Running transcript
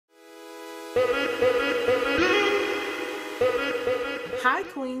Hi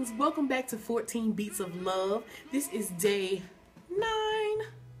queens, welcome back to 14 Beats of Love. This is day 9.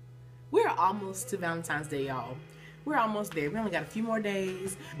 We're almost to Valentine's Day, y'all. We're almost there. We only got a few more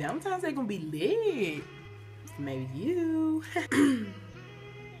days. Valentine's Day gonna be lit. Maybe you.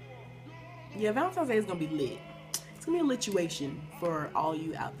 Yeah, Valentine's Day is gonna be lit. It's gonna be a lituation for all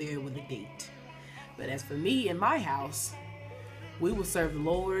you out there with a date. But as for me in my house, we will serve the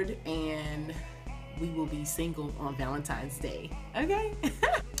Lord and we will be single on Valentine's Day. Okay?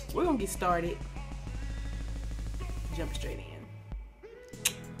 We're gonna get started. Jump straight in.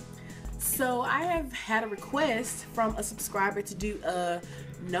 So I have had a request from a subscriber to do a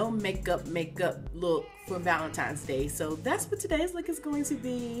no makeup look for Valentine's Day. So that's what today's look is going to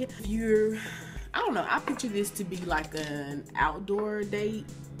be. If you're, I don't know, I picture this to be like an outdoor date.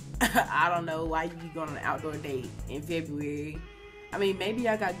 I don't know why you be going on an outdoor date in February. I mean, maybe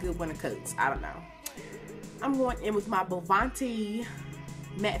I got good winter coats. I don't know. I'm going in with my Bovanti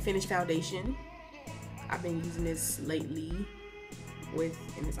matte finish foundation. I've been using this lately with,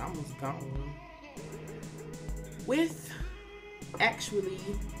 and it's almost gone, with actually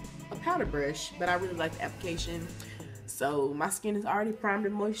a powder brush, but I really like the application. So my skin is already primed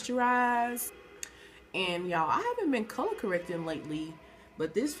and moisturized. And y'all, I haven't been color correcting lately,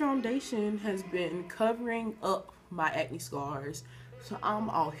 but this foundation has been covering up my acne scars. So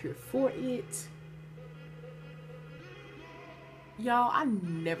I'm all here for it. Y'all, I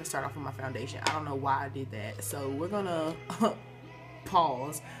never start off with my foundation. I don't know why I did that. So we're gonna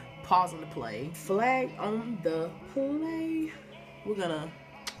pause on the play. Flag on the play. We're gonna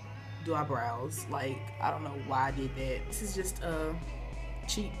do our brows. Like, I don't know why I did that. This is just a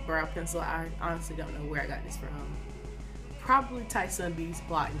cheap brow pencil. I honestly don't know where I got this from. Probably Tyson Beauty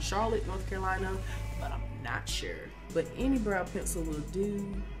Supply in Charlotte, North Carolina, but I'm not sure. But any brow pencil will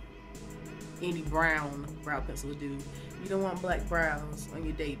do. Any brown brow pencil will do. You don't want black brows on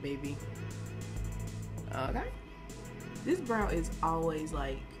your date, baby. Okay? This brow is always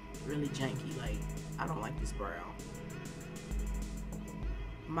like really janky. Like, I don't like this brow.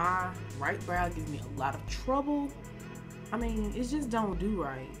 My right brow gives me a lot of trouble. I mean, it just don't do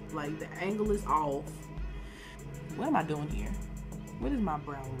right. Like, the angle is off. What am I doing here? What is my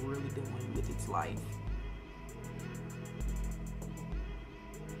brow really doing with its life?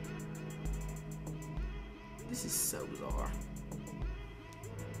 This is so bizarre.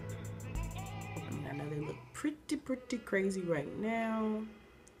 I mean, I know they look pretty crazy right now,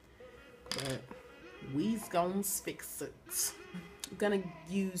 but we's gonna fix it. I'm gonna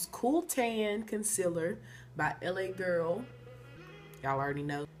use Cool Tan Concealer by LA Girl. Y'all already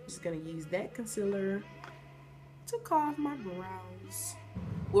know. I'm just gonna use that concealer to carve my brows.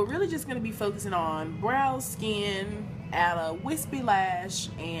 We're really just gonna be focusing on brows, skin, add a wispy lash,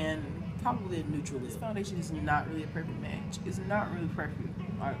 and probably a neutral lip. This foundation is not really a perfect match. It's not really perfect.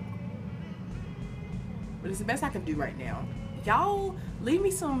 Right. But it's the best I can do right now. Y'all leave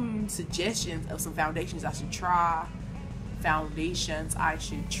me some suggestions of some foundations I should try.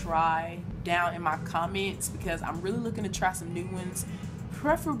 Down in my comments, because I'm really looking to try some new ones.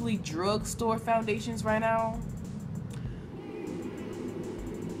 Preferably drugstore foundations right now.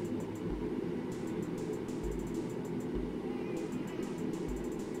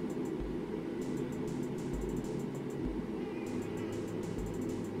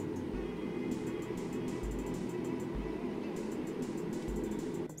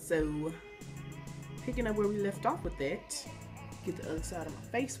 So, picking up where we left off with that, get the other side of my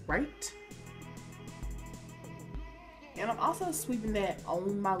face right. And I'm also sweeping that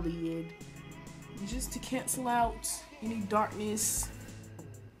on my lid just to cancel out any darkness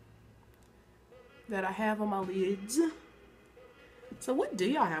that I have on my lids. So what do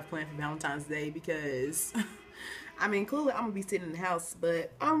y'all have planned for Valentine's Day? Because, I mean, clearly I'm gonna be sitting in the house,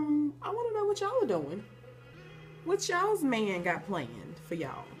 but I wanna know what y'all are doing. What y'all's man got planned for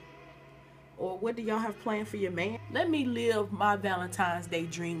y'all? Or what do y'all have planned for your man? Let me live my Valentine's Day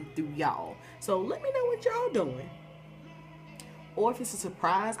dream through y'all. So let me know what y'all doing. Or if it's a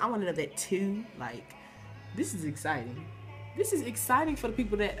surprise, I want to know that too. Like, this is exciting. This is exciting for the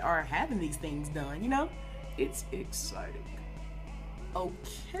people that are having these things done, you know? It's exciting.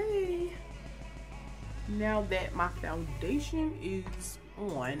 Okay. Now that my foundation is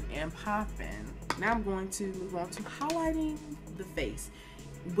on and popping, now I'm going to move on to highlighting the face.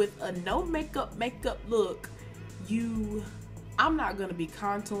 With a no makeup look, I'm not gonna be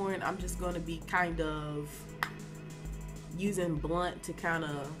contouring. I'm just gonna be kind of using blunt to kind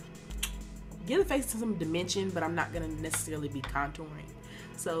of give the face some dimension, but I'm not gonna necessarily be contouring.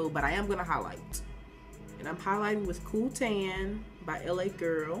 So, but I am gonna highlight, and I'm highlighting with Cool Tan by LA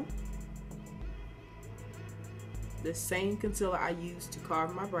Girl. the same concealer I used to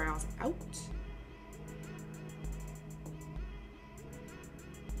carve my brows out.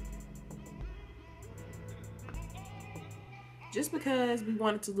 Just because we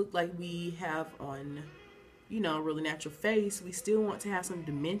want it to look like we have on, you know, a really natural face, we still want to have some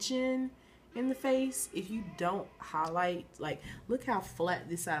dimension in the face. If you don't highlight, like, look how flat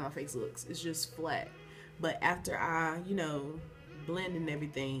this side of my face looks. It's just flat. But after I, you know, blend and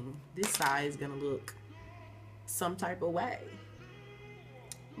everything, this side is gonna look some type of way.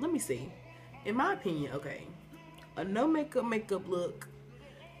 Let me see. In my opinion, okay, a no makeup look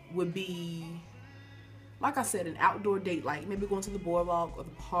would be, like I said, an outdoor date, like maybe going to the boardwalk or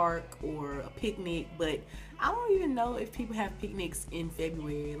the park or a picnic. But I don't even know if people have picnics in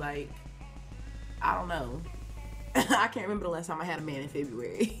February. Like, I don't know. I can't remember the last time I had a man in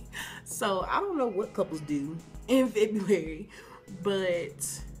February. So I don't know what couples do in February.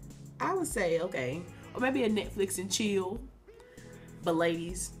 But I would say, okay, or maybe a Netflix and chill. But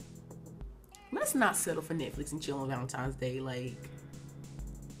ladies, let's not settle for Netflix and chill on Valentine's Day. Like,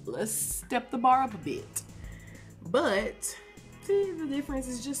 let's step the bar up a bit. But see, the difference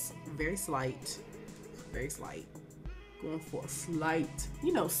is just very slight. Very slight. Going for a slight,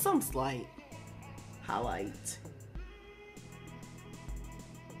 you know, some slight highlight.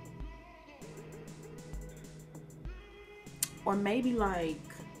 Or maybe like,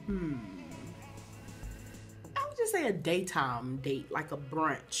 I would just say a daytime date, like a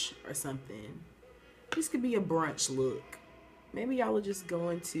brunch or something. This could be a brunch look. Maybe y'all are just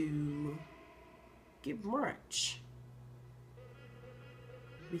going to get brunch.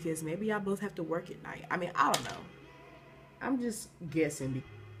 Because maybe y'all both have to work at night. I mean, I don't know. I'm just guessing.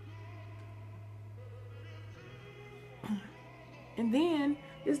 And then,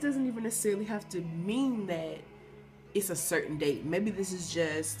 this doesn't even necessarily have to mean that it's a certain date. Maybe this is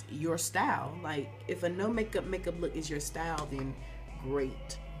just your style. Like, if a no makeup look is your style, then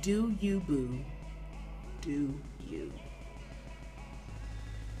great. Do you, boo. Do you.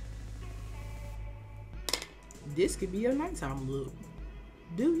 This could be your nighttime look.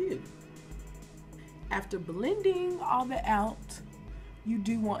 Do you. After blending all that out, you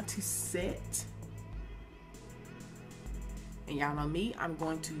do want to set. And y'all know me, I'm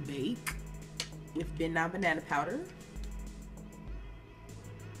going to bake with Nye banana powder.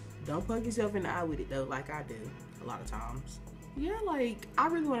 Don't poke yourself in the eye with it though, like I do a lot of times. Yeah, like, I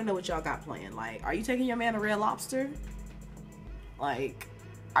really want to know what y'all got planned. Like, are you taking your man to Red Lobster? Like,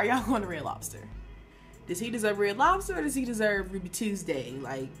 are y'all going to Red Lobster? Does he deserve Red Lobster, or does he deserve Ruby Tuesday?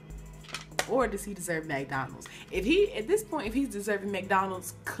 Like, or does he deserve McDonald's? If he, at this point, if he's deserving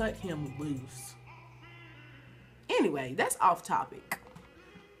McDonald's, cut him loose. Anyway, that's off topic.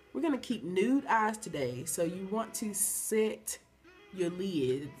 We're gonna keep nude eyes today. So you want to set your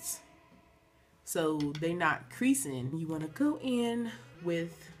lids so they're not creasing. You want to go in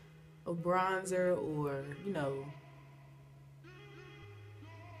with a bronzer or, you know,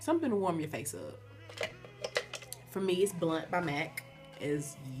 something to warm your face up. For me, it's Blunt by MAC,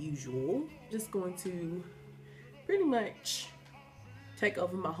 as usual. Just going to pretty much take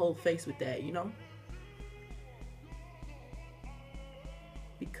over my whole face with that, you know.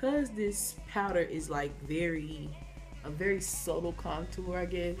 Because this powder is like a very subtle contour, I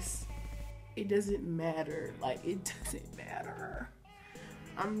guess, it doesn't matter. Like, it doesn't matter.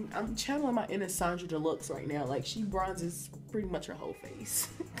 I'm channeling my inner Sandra Deluxe right now. Like, she bronzes pretty much her whole face.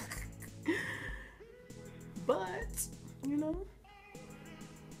 But, you know,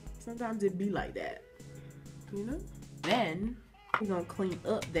 sometimes it be like that, you know. Then we're gonna clean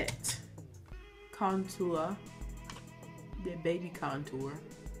up that contour, that baby contour.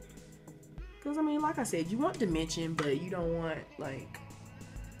 Because, I mean, like I said, you want dimension, but you don't want, like,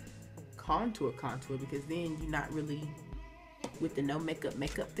 contour, because then you're not really with the no makeup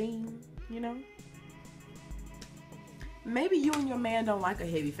thing, you know? Maybe you and your man don't like a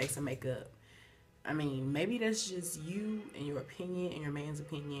heavy face of makeup. I mean, maybe that's just you and your opinion and your man's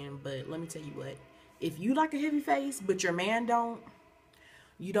opinion, but let me tell you what. If you like a heavy face, but your man don't,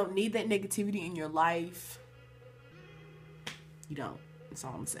 you don't need that negativity in your life. You don't. That's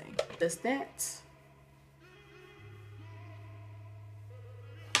all I'm saying. Does that?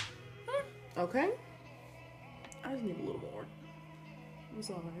 Okay. I just need a little more. I'm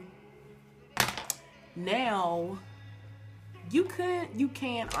sorry. Now, you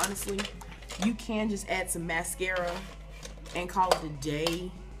can honestly, you can just add some mascara and call it a day.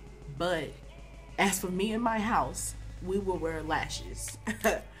 But as for me and my house, we will wear lashes.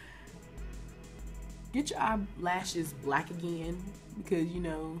 Get your eyelashes black again, because, you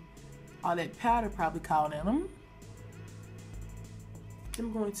know, all that powder probably caught in them.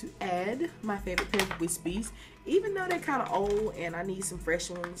 I'm going to add my favorite pair of wispies, even though they're kind of old and I need some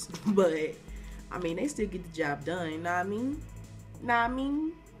fresh ones, but I mean, they still get the job done, know what I mean? Know what I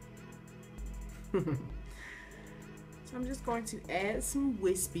mean? So I'm just going to add some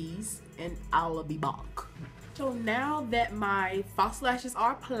wispies and I'll be back. So now that my false lashes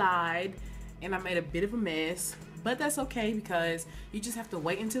are applied and I made a bit of a mess, but that's okay because you just have to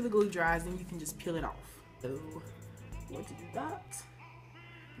wait until the glue dries and you can just peel it off. So I'm going to do that.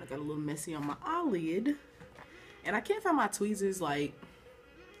 I got a little messy on my eyelid and I can't find my tweezers. Like,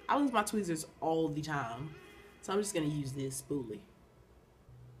 I lose my tweezers all the time, so I'm just gonna use this spoolie.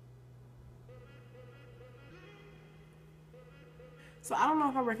 So I don't know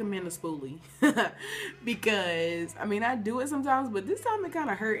if I recommend a spoolie because I mean I do it sometimes, but this time it kind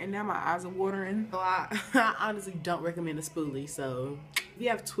of hurt and now my eyes are watering. So I honestly don't recommend a spoolie. So if you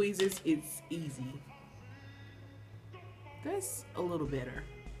have tweezers, it's easy. That's a little better.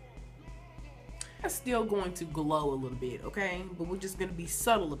 It's still going to glow a little bit, okay? But we're just gonna be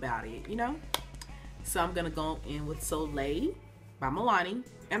subtle about it, you know? So I'm gonna go in with Soleil by Milani,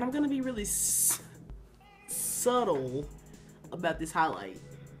 and I'm gonna be really subtle about this highlight.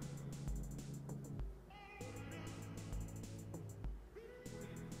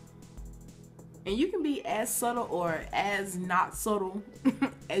 And you can be as subtle or as not subtle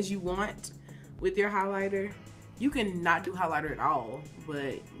as you want with your highlighter. You can not do highlighter at all,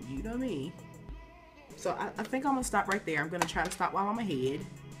 but you know me. So I think I'm gonna stop right there. I'm gonna try to stop while I'm ahead.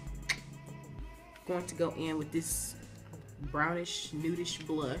 Going to go in with this brownish, nudish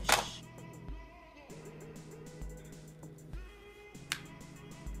blush.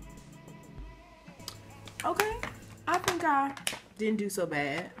 Okay, I think I didn't do so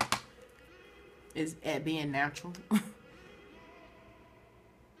bad. Is at being natural.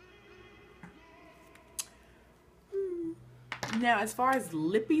 Now, as far as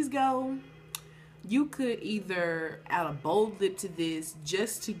lippies go, you could either add a bold lip to this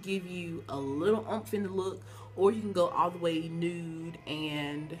just to give you a little oomph in the look, or you can go all the way nude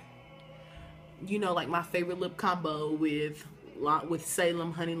and, you know, like my favorite lip combo with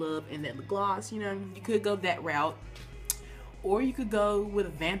Salem, Honeylove, and that lip gloss. You know, you could go that route, or you could go with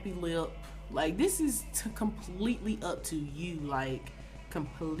a vampy lip. Like, this is completely up to you, like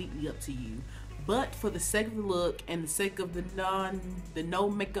completely up to you. But for the sake of the look and the sake of the no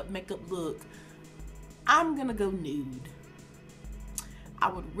makeup look, I'm gonna go nude. I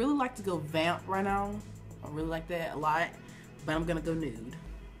would really like to go vamp right now. I really like that a lot, but I'm gonna go nude.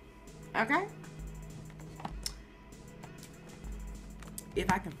 Okay?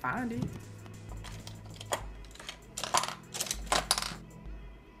 If I can find it.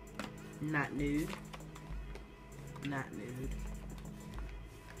 Not nude. Not nude.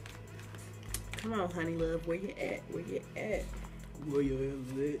 Come on, Honeylove, where you at? Where you at? Where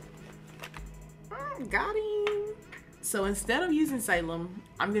you at? Got him. So instead of using Salem,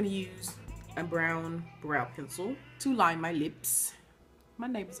 I'm gonna use a brown brow pencil to line my lips. My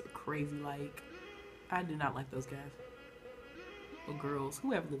neighbors are crazy. Like, I do not like those guys or girls,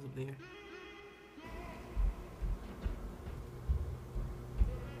 whoever lives up there.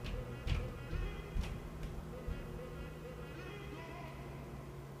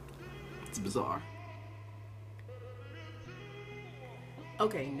 It's bizarre.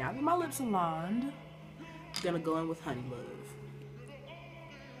 Okay, now that my lips are lined, I'm gonna go in with Honeylove.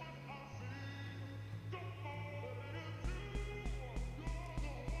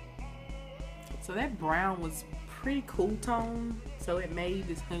 So that brown was pretty cool tone, so it made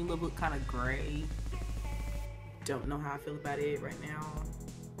this Honeylove look kind of gray. Don't know how I feel about it right now,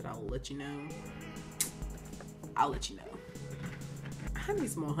 but I'll let you know. I'll let you know. I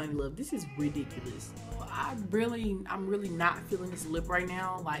need some more Honeylove. This is ridiculous. I'm really not feeling this lip right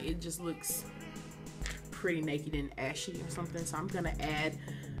now. Like, it just looks pretty naked and ashy or something. So I'm gonna add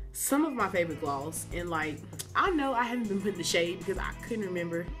some of my favorite gloss. And like, I know I haven't been putting the shade because I couldn't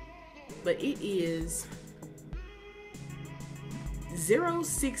remember, but it is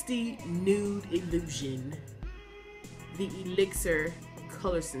 060 Nude Illusion, the Elixir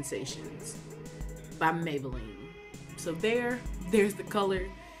Color Sensations by Maybelline. So there's the color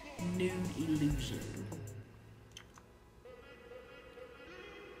Nude Illusion.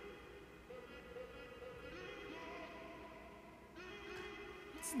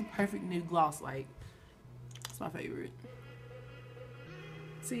 This is the perfect nude gloss. Like, it's my favorite.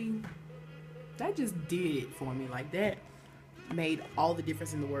 See, that just did it for me. Like, that made all the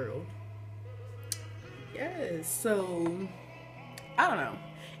difference in the world. Yes, so I don't know.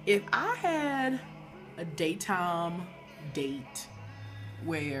 If I had a daytime date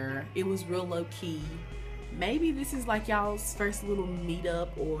where it was real low key maybe this is like y'all's first little meetup,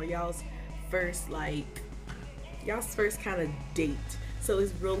 or y'all's first kind of date. So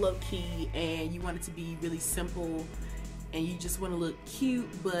it's real low key and you want it to be really simple and you just want to look cute,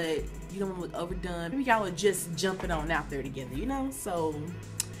 but you don't want to look overdone. Maybe y'all are just jumping on out there together, you know? So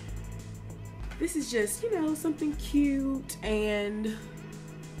this is just, you know, something cute and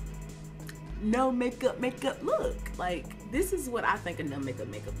no makeup look. Like, this is what I think a no makeup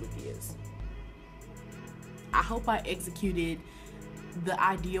look is. I hope I executed the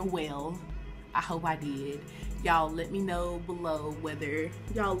idea well. I hope I did. Y'all let me know below whether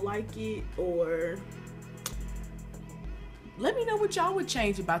y'all like it, or let me know what y'all would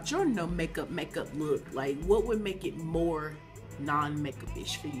change about your no makeup look. Like, what would make it more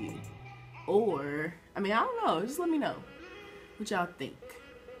non-makeup-ish for you? Or, I mean, I don't know. Just let me know what y'all think.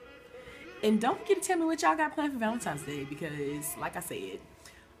 And don't forget to tell me what y'all got planned for Valentine's Day, because, like I said,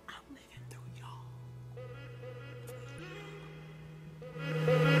 I'm living through y'all.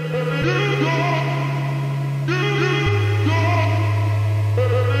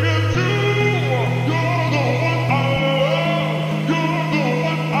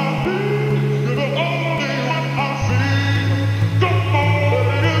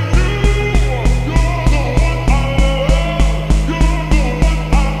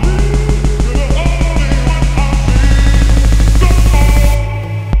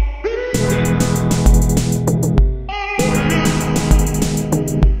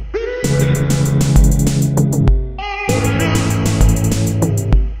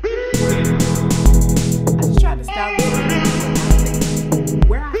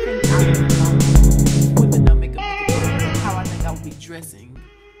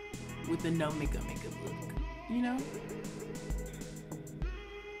 With the no makeup look, you know?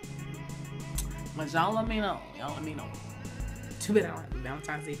 But y'all let me know. Y'all let me know. Too bad I don't have a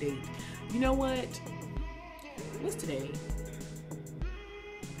Valentine's Day date. You know what? What's today?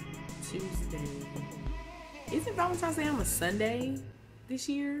 Tuesday. Isn't Valentine's Day on a Sunday this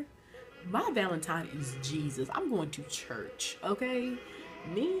year? My Valentine is Jesus. I'm going to church, okay?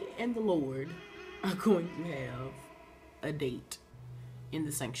 Me and the Lord are going to have a date in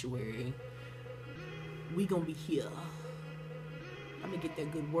the sanctuary. We gonna be here. I'm gonna get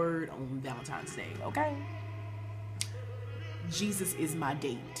that good word on Valentine's Day, okay? Jesus is my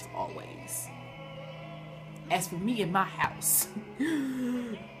date always. As for me and my house,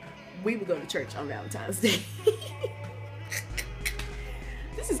 we would go to church on Valentine's Day.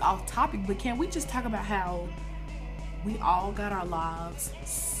 This is off topic, but can we just talk about how we all got our lives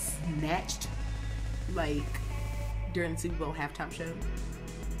snatched, like, during the Super Bowl halftime show?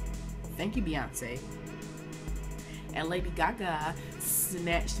 Thank you, Beyonce. And Lady Gaga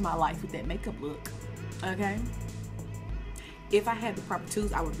snatched my life with that makeup look, okay? If I had the proper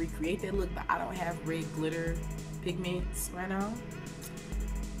tools, I would recreate that look, but I don't have red glitter pigments right now.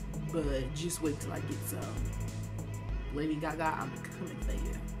 But just wait till I get some. Lady Gaga, I'm coming for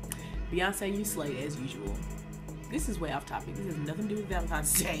you. Beyonce, you slay as usual. This is way off topic. This has nothing to do with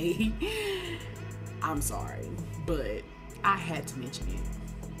Valentine's Day. I'm sorry, but I had to mention it.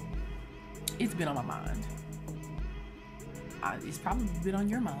 It's been on my mind. It's probably been on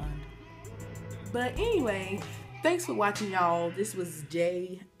your mind. But anyway, thanks for watching, y'all. This was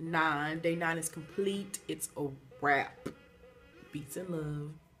day 9. Day 9 is complete. It's a wrap. Beats and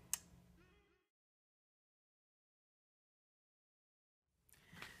love.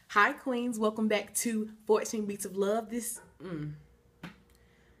 Hi, queens. Welcome back to 14 Beats of Love.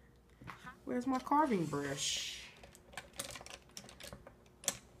 Where's my carving brush?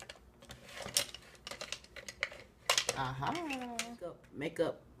 Aha.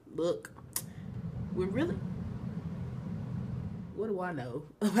 Makeup look. We're really... What do I know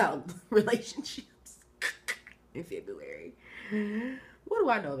about relationships in February? What do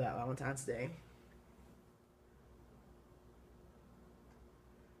I know about Valentine's Day?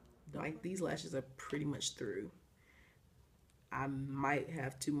 Like, these lashes are pretty much through. I might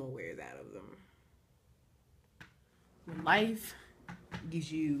have 2 more wears out of them. When life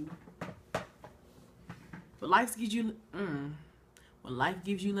gives you when life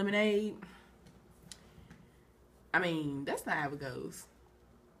gives you lemonade, I mean, that's not how it goes.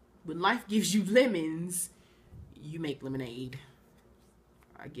 When life gives you lemons, you make lemonade.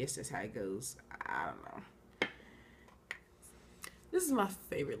 I guess that's how it goes. I don't know. This is my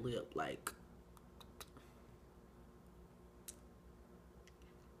favorite lip. Like,